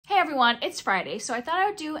everyone, it's Friday, so I thought I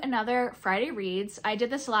would do another Friday Reads. I did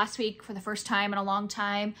this last week for the first time in a long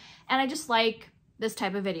time, and I just like this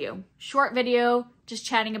type of video. Short video, just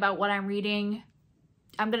chatting about what I'm reading.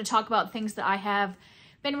 I'm going to talk about things that I have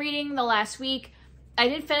been reading the last week. I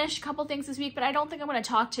did finish a couple things this week, but I don't think I'm going to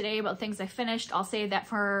talk today about things I finished. I'll save that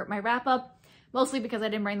for my wrap-up, mostly because I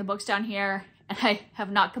didn't bring the books down here, and I have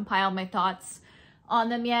not compiled my thoughts on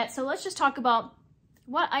them yet. So let's just talk about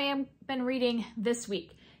what I have been reading this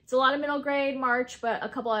week. It's a lot of middle grade March, but a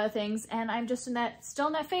couple other things, and I'm just still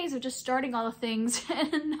in that phase of just starting all the things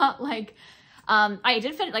and not like, I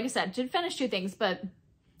did finish, like I said, did finish 2 things, but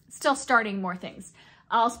still starting more things.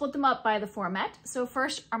 I'll split them up by the format. So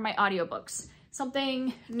first are my audiobooks.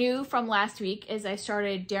 Something new from last week is I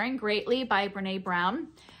started Daring Greatly by Brene Brown.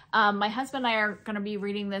 My husband and I are going to be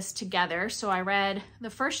reading this together. So I read the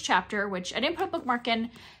first chapter, which I didn't put a bookmark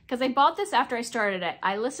in because I bought this after I started it.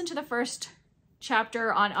 I listened to the first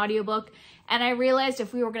chapter on audiobook, and I realized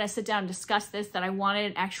if we were going to sit down and discuss this, that I wanted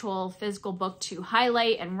an actual physical book to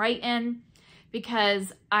highlight and write in,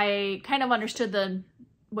 because I kind of understood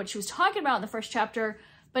what she was talking about in the first chapter,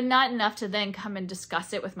 but not enough to then come and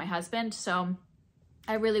discuss it with my husband. So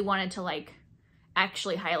I really wanted to like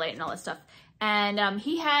actually highlight and all that stuff. And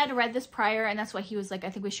he had read this prior, and that's why he was like,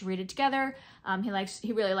 I think we should read it together.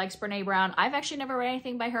 He really likes Brene Brown. I've actually never read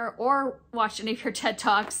anything by her or watched any of her TED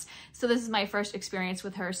Talks. So this is my first experience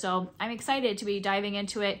with her. So I'm excited to be diving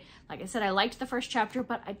into it. Like I said, I liked the first chapter,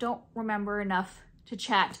 but I don't remember enough to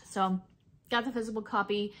chat. So got the physical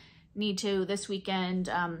copy, need to this weekend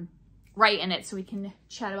write in it so we can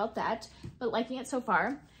chat about that, but liking it so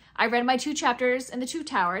far. I read my 2 chapters in The Two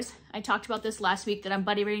Towers. I talked about this last week that I'm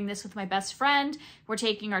buddy reading this with my best friend. We're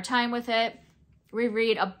taking our time with it. We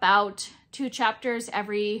read about 2 chapters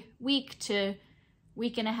every week to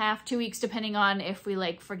week and a half, 2 weeks, depending on if we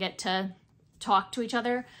like forget to talk to each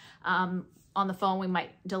other. On the phone, we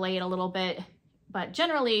might delay it a little bit, but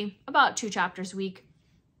generally about 2 chapters a week.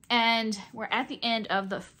 And we're at the end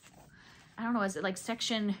of I don't know, is it like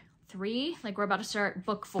section 3? Like we're about to start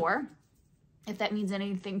book 4. If that means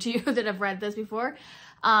anything to you that have read this before.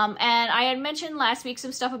 And I had mentioned last week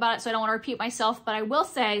some stuff about it, so I don't want to repeat myself, but I will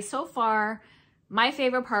say so far, my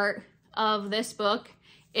favorite part of this book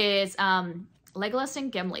is Legolas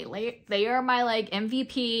and Gimli. They are my like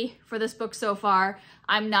MVP for this book so far.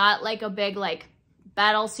 I'm not like a big like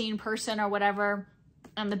battle scene person or whatever.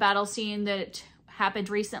 The battle scene that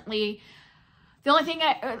happened recently, the only thing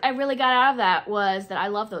I really got out of that was that I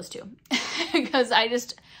love those 2. Because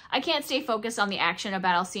I can't stay focused on the action of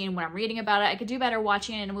battle scene when I'm reading about it. I could do better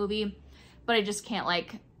watching it in a movie, but I just can't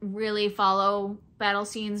like really follow battle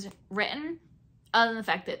scenes written, other than the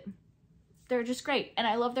fact that they're just great. And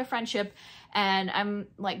I love their friendship, and I'm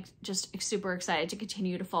like just super excited to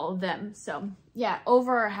continue to follow them. So yeah,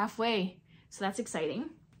 over halfway. So that's exciting.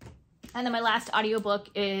 And then my last audiobook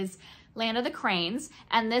is Land of the Cranes.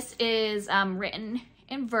 And this is written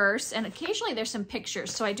in verse, and occasionally there's some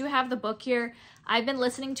pictures. So I do have the book here. I've been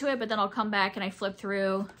listening to it, but then I'll come back and I flip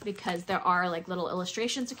through because there are like little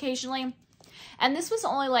illustrations occasionally. And this was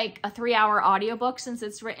only like a 3-hour audiobook since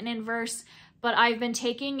it's written in verse, but I've been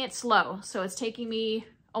taking it slow. So it's taking me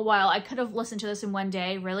a while. I could have listened to this in one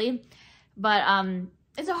day, really, but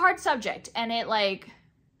it's a hard subject, and it like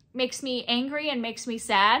makes me angry and makes me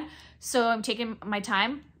sad. So I'm taking my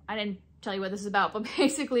time. I didn't tell you what this is about, but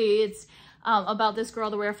basically it's about this girl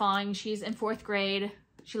that we're following. She's in 4th grade.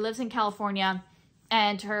 She lives in California,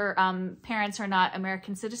 and her parents are not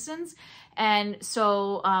American citizens. And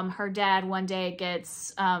so her dad one day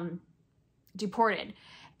gets deported,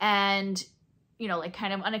 and, you know, like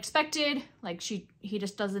kind of unexpected, like he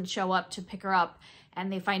just doesn't show up to pick her up,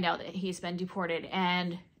 and they find out that he's been deported.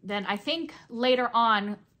 And then I think later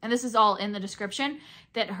on, and this is all in the description,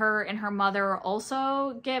 that her and her mother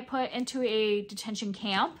also get put into a detention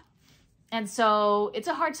camp. And so it's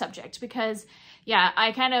a hard subject because, yeah,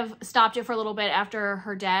 I kind of stopped it for a little bit after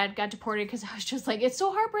her dad got deported, because I was just like, it's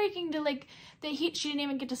so heartbreaking to like, that she didn't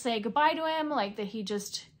even get to say goodbye to him, like that he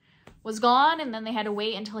just was gone, and then they had to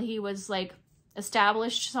wait until he was like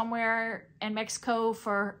established somewhere in Mexico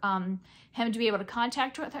for him to be able to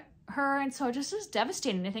contact with her. And so it just is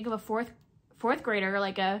devastating to think of a fourth grader,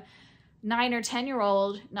 like a 9 or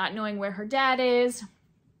 10-year-old, not knowing where her dad is,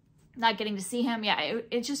 not getting to see him. Yeah,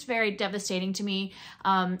 it's just very devastating to me.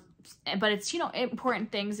 But it's, you know,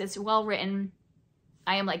 important things. It's well written.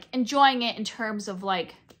 I am like enjoying it in terms of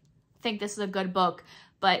like, I think this is a good book,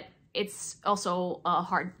 but it's also a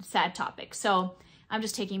hard, sad topic. So I'm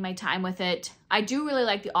just taking my time with it. I do really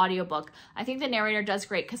like the audiobook. I think the narrator does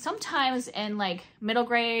great, because sometimes in like middle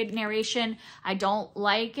grade narration, I don't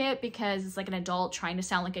like it because it's like an adult trying to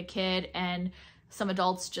sound like a kid, and some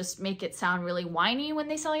adults just make it sound really whiny when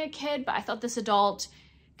they sound like a kid. But I thought this adult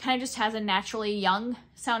kind of just has a naturally young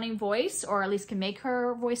sounding voice, or at least can make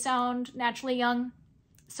her voice sound naturally young.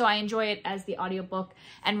 So I enjoy it as the audiobook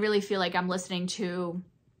and really feel like I'm listening to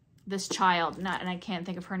this child. And I can't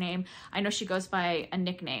think of her name. I know she goes by a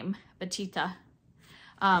nickname, Batita.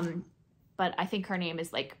 But I think her name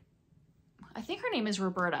is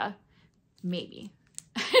Roberta, maybe.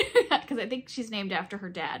 Because I think she's named after her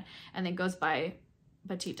dad and then goes by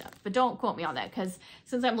Batita. But don't quote me on that, because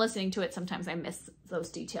since I'm listening to it, sometimes I miss those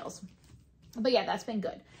details. But yeah, that's been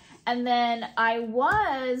good. And then I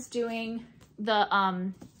was doing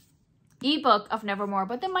the ebook of Nevermore,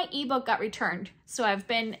 but then my ebook got returned. So I've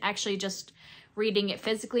been actually just reading it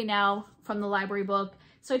physically now from the library book.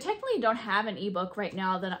 So I technically don't have an ebook right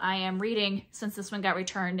now that I am reading, since this one got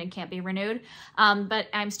returned and can't be renewed. But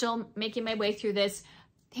I'm still making my way through this.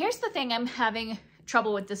 Here's the thing, I'm having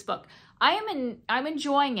trouble with this book. I'm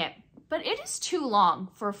enjoying it, but it is too long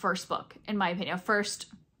for a first book, in my opinion. First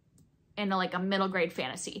in like a middle grade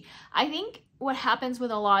fantasy. I think what happens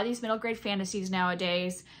with a lot of these middle grade fantasies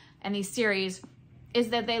nowadays and these series is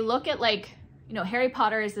that they look at, like, you know, Harry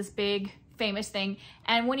Potter is this big famous thing,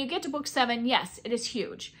 and when you get to book 7, yes, it is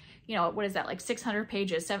huge. You know, what is that, like 600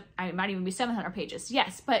 pages? It might even be 700 pages.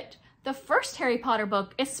 Yes, but the first Harry Potter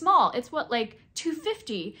book is small. It's what, like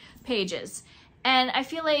 250 pages. And I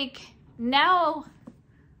feel like now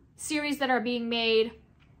series that are being made,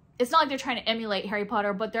 it's not like they're trying to emulate Harry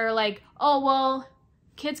Potter, but they're like, oh, well,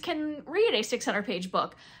 kids can read a 600-page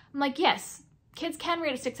book. I'm like, yes, kids can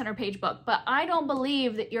read a 600-page book, but I don't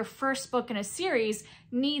believe that your first book in a series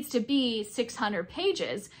needs to be 600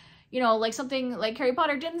 pages. You know, like something like Harry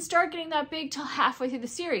Potter didn't start getting that big till halfway through the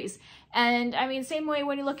series. And I mean, same way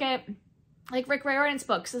when you look at like Rick Riordan's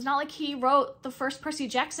books, it's not like he wrote the first Percy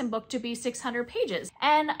Jackson book to be 600 pages.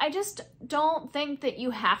 And I just don't think that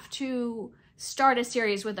you have to start a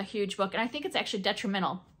series with a huge book. And I think it's actually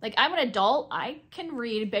detrimental. Like, I'm an adult, I can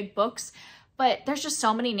read big books, but there's just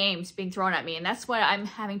so many names being thrown at me. And that's what I'm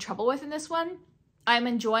having trouble with in this one. I'm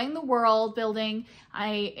enjoying the world building,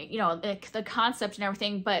 you know, the concept and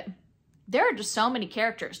everything, but there are just so many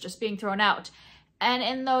characters just being thrown out. And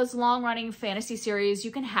in those long-running fantasy series,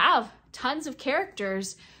 you can have tons of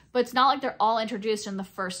characters, but it's not like they're all introduced in the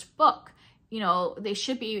first book. You know, they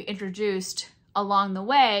should be introduced along the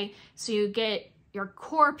way, so you get your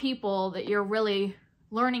core people that you're really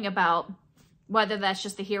learning about, whether that's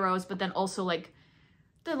just the heroes, but then also like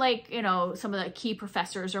the, like, you know, some of the key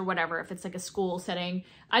professors or whatever, if it's like a school setting.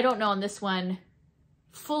 I don't know in this one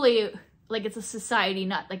fully, like it's a society,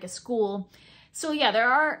 not like a school. So yeah,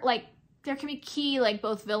 there can be key, like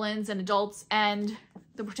both villains and adults and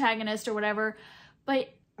the protagonist or whatever.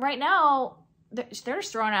 But right now, they're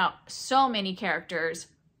just throwing out so many characters.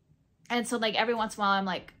 And so like every once in a while I'm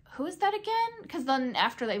like, who is that again? Because then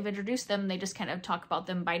after they've introduced them, they just kind of talk about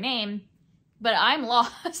them by name. But I'm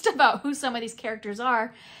lost about who some of these characters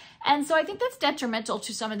are. And so I think that's detrimental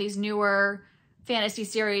to some of these newer fantasy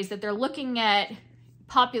series, that they're looking at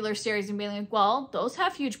popular series and being like, well, those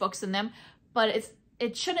have huge books in them, but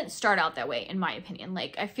it shouldn't start out that way, in my opinion.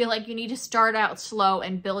 Like, I feel like you need to start out slow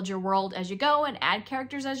and build your world as you go and add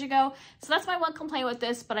characters as you go. So that's my one complaint with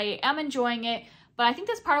this, but I am enjoying it. But I think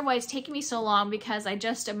that's part of why it's taking me so long, because I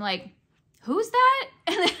just am like, who's that?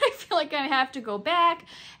 And then I feel like I have to go back.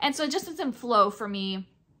 And so it just doesn't flow for me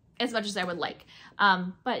as much as I would like.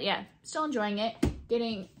 But yeah, still enjoying it.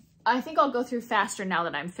 I think I'll go through faster now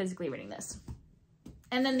that I'm physically reading this.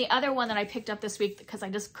 And then the other one that I picked up this week, because I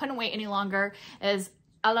just couldn't wait any longer, is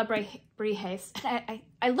A la Brihes.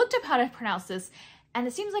 I looked up how to pronounce this, and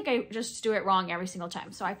it seems like I just do it wrong every single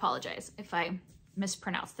time. So I apologize if I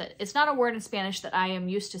mispronounced it. It's not a word in Spanish that I am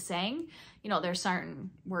used to saying. You know, there's certain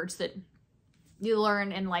words that you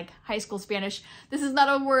learn in like high school Spanish. This is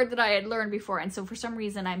not a word that I had learned before. And so for some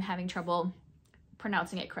reason, I'm having trouble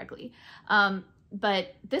pronouncing it correctly.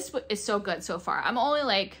 But this is so good so far. I'm only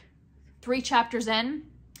like 3 chapters in,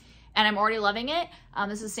 and I'm already loving it.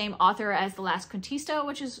 This is the same author as The Last Contista,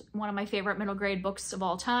 which is one of my favorite middle grade books of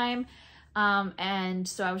all time. And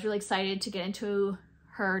so I was really excited to get into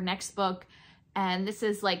her next book. And this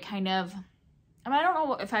is like kind of, I don't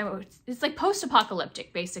know if it's like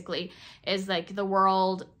post-apocalyptic, basically. Is like the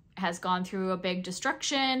world has gone through a big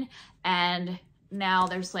destruction, and now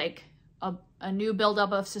there's like a new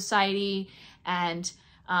buildup of society. And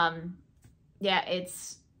yeah,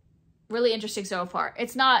 it's really interesting so far.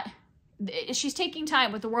 It's not she's taking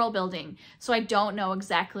time with the world building. So I don't know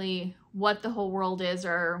exactly what the whole world is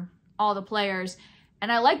or all the players.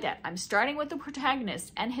 And I like that. I'm starting with the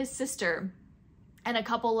protagonist and his sister and a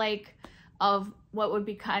couple like of what would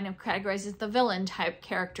be kind of categorized as the villain type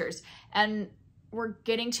characters. And we're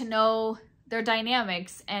getting to know their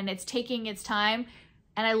dynamics, and it's taking its time.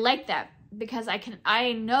 And I like that because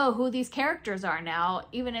I know who these characters are now.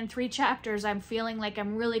 Even in 3 chapters, I'm feeling like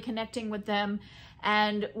I'm really connecting with them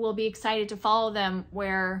and will be excited to follow them,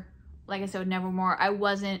 where, like I said, with Nevermore,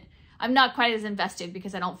 I'm not quite as invested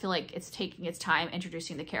because I don't feel like it's taking its time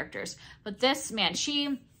introducing the characters. But this, man,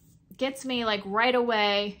 she gets me like right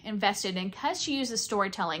away invested, and because she uses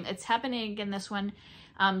storytelling, it's happening in this one.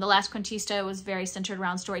 The Last Quintista was very centered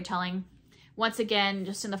around storytelling. Once again,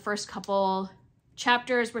 just in the first couple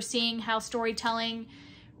chapters, we're seeing how storytelling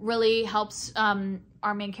really helps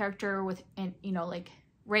our main character with, you know, like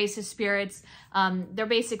raise his spirits. They're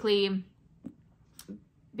basically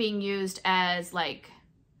being used as like,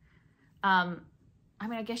 I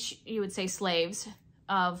mean, I guess you would say slaves.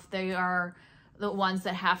 They are the ones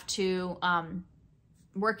that have to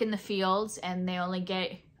work in the fields, and they only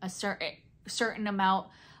get a certain amount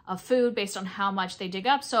of food based on how much they dig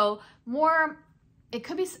up. So more, it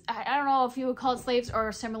could be, I don't know if you would call it slaves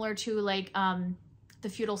or similar to like the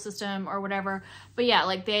feudal system or whatever. But yeah,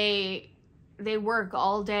 like they work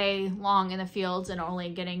all day long in the fields and only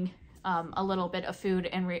getting a little bit of food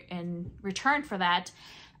in return for that.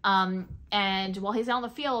 And while he's out in the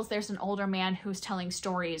fields, there's an older man who's telling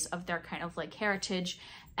stories of their kind of like heritage.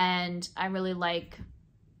 And I really like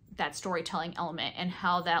that storytelling element and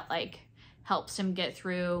how that like helps him get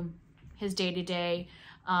through his day-to-day,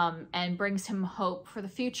 and brings him hope for the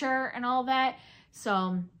future and all that.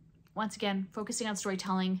 So once again, focusing on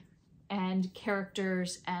storytelling and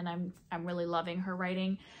characters, and I'm really loving her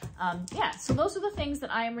writing. Yeah, so those are the things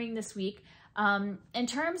that I am reading this week. In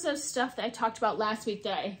terms of stuff that I talked about last week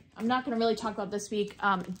that I'm not going to really talk about this week,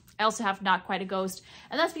 I also have Not Quite a Ghost,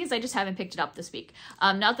 and that's because I just haven't picked it up this week.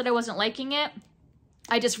 Not that I wasn't liking it,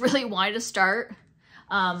 I just really wanted to start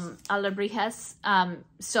Alebrijes.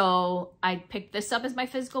 So I picked this up as my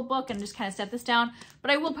physical book and just kind of set this down,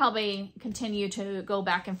 but I will probably continue to go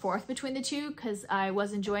back and forth between the two because I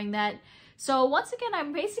was enjoying that. So once again,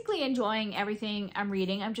 I'm basically enjoying everything I'm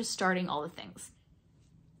reading. I'm just starting all the things.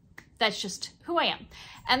 That's just who I am.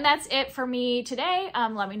 And that's it for me today.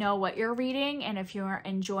 Let me know what you're reading and if you're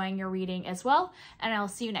enjoying your reading as well. And I'll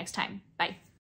see you next time. Bye.